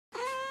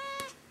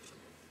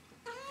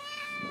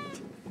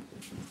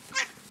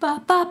Ba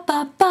ba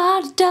ba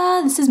ba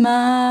da. This is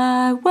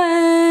my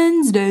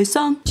Wednesday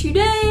song.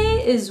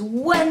 Today is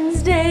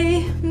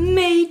Wednesday,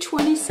 May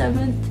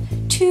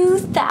 27th,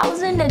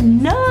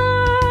 2009.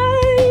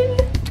 I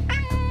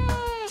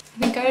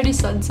think I already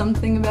said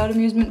something about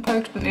amusement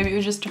parks, but maybe it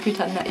was just to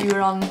pretend that you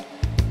were on.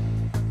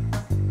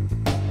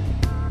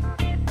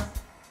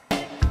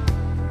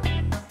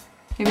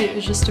 Maybe it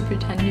was just to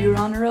pretend you were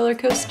on a roller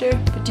coaster.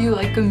 But do you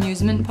like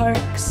amusement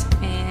parks?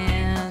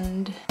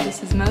 And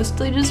this is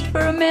mostly just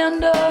for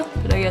Amanda,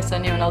 but I guess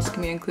anyone else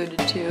can be included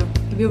too.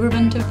 Have you ever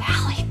been to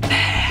Valley Fair?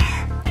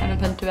 I haven't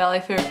been to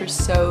Valley Fair for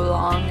so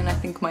long, and I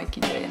think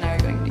Mikey J and I are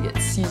going to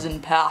get season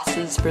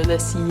passes for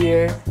this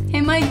year.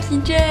 Hey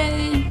Mikey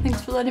J,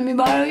 thanks for letting me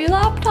borrow your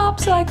laptop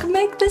so I could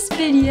make this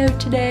video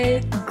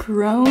today.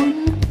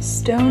 Grown,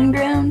 stone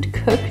ground,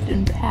 cooked,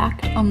 and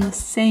packed on the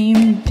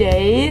same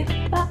day?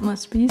 That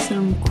must be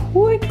some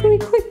quickly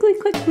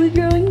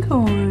growing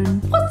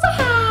corn. What's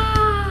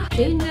up?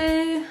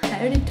 JJ, I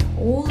already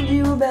told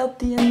you about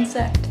the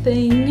insect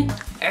thing.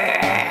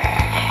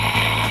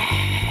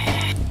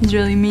 He's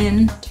really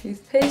mean.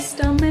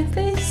 Toothpaste on my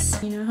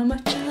face. You know how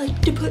much I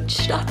like to put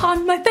stuff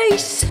on my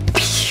face.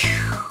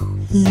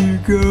 Here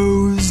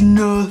goes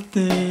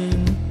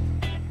nothing.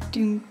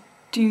 Ding,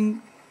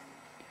 ding.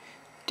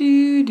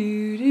 Do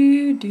do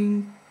do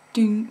ding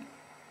ding.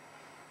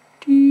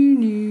 Do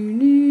do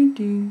do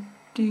ding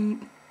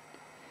ding.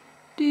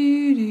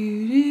 Do do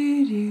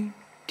do do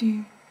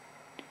do.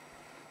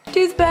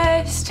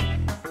 Toothpaste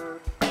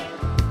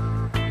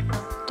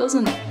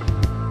doesn't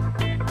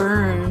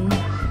burn.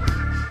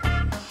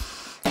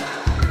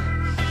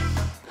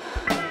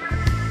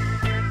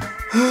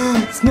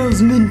 It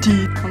smells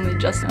minty. Only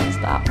just knows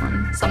that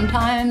one.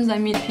 Sometimes I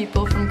meet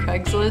people from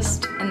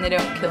Craigslist and they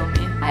don't kill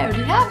me. I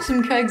already have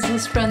some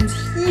Craigslist friends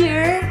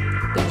here.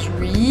 There's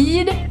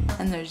Reed,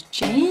 and there's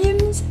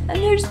James,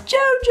 and there's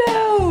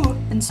JoJo,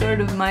 and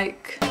sort of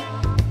Mike,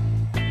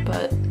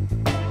 but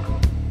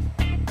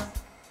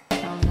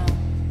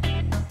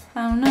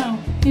I don't know.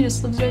 He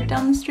just lives right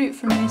down the street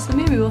from me, so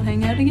maybe we'll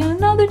hang out again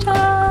another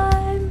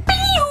time.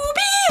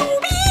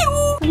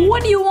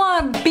 What do you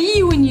want to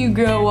be when you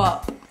grow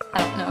up? I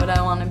don't know what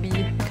I want to be.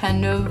 I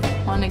kind of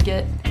want to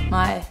get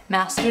my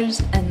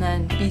master's and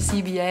then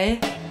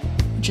BCBA,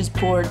 which is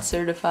board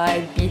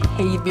certified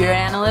behavior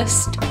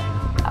analyst.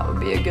 That would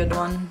be a good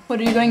one. What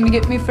are you going to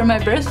get me for my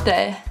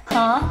birthday?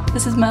 Huh?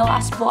 This is my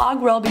last vlog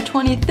where I'll be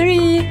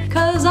 23,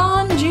 cause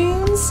on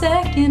June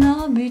 2nd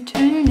I'll be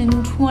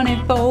turning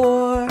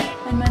 24.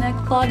 And my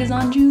next vlog is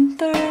on June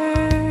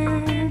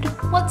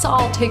 3rd. Let's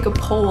all take a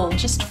poll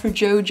just for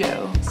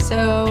JoJo.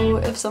 So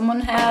if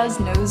someone has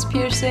nose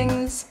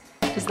piercings,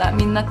 does that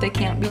mean that they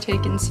can't be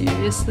taken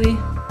seriously?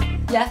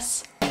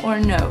 Yes or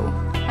no?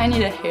 I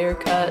need a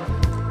haircut.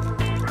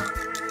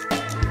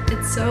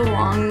 It's so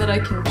long that I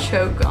can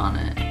choke on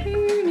it.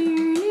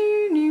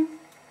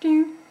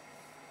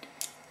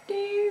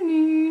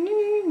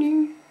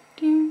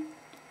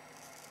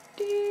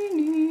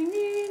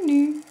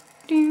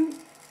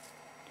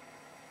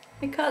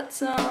 I cut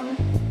some.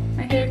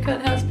 My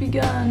haircut has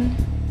begun.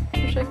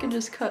 Wish I could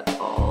just cut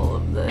all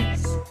of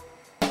this.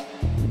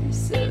 It'd be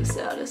so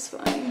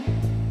satisfying.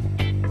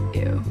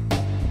 Ew.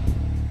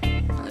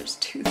 Oh, there's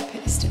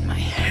toothpaste in my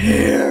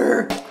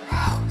hair.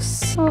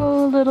 Gross.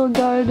 Oh, little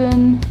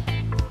garden.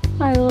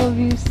 I love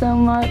you so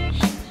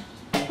much.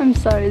 I'm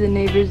sorry the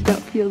neighbors don't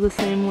feel the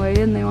same way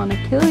and they want to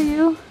kill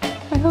you.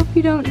 I hope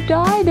you don't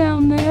die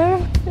down there.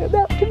 You're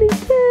about to be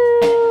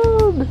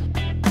killed.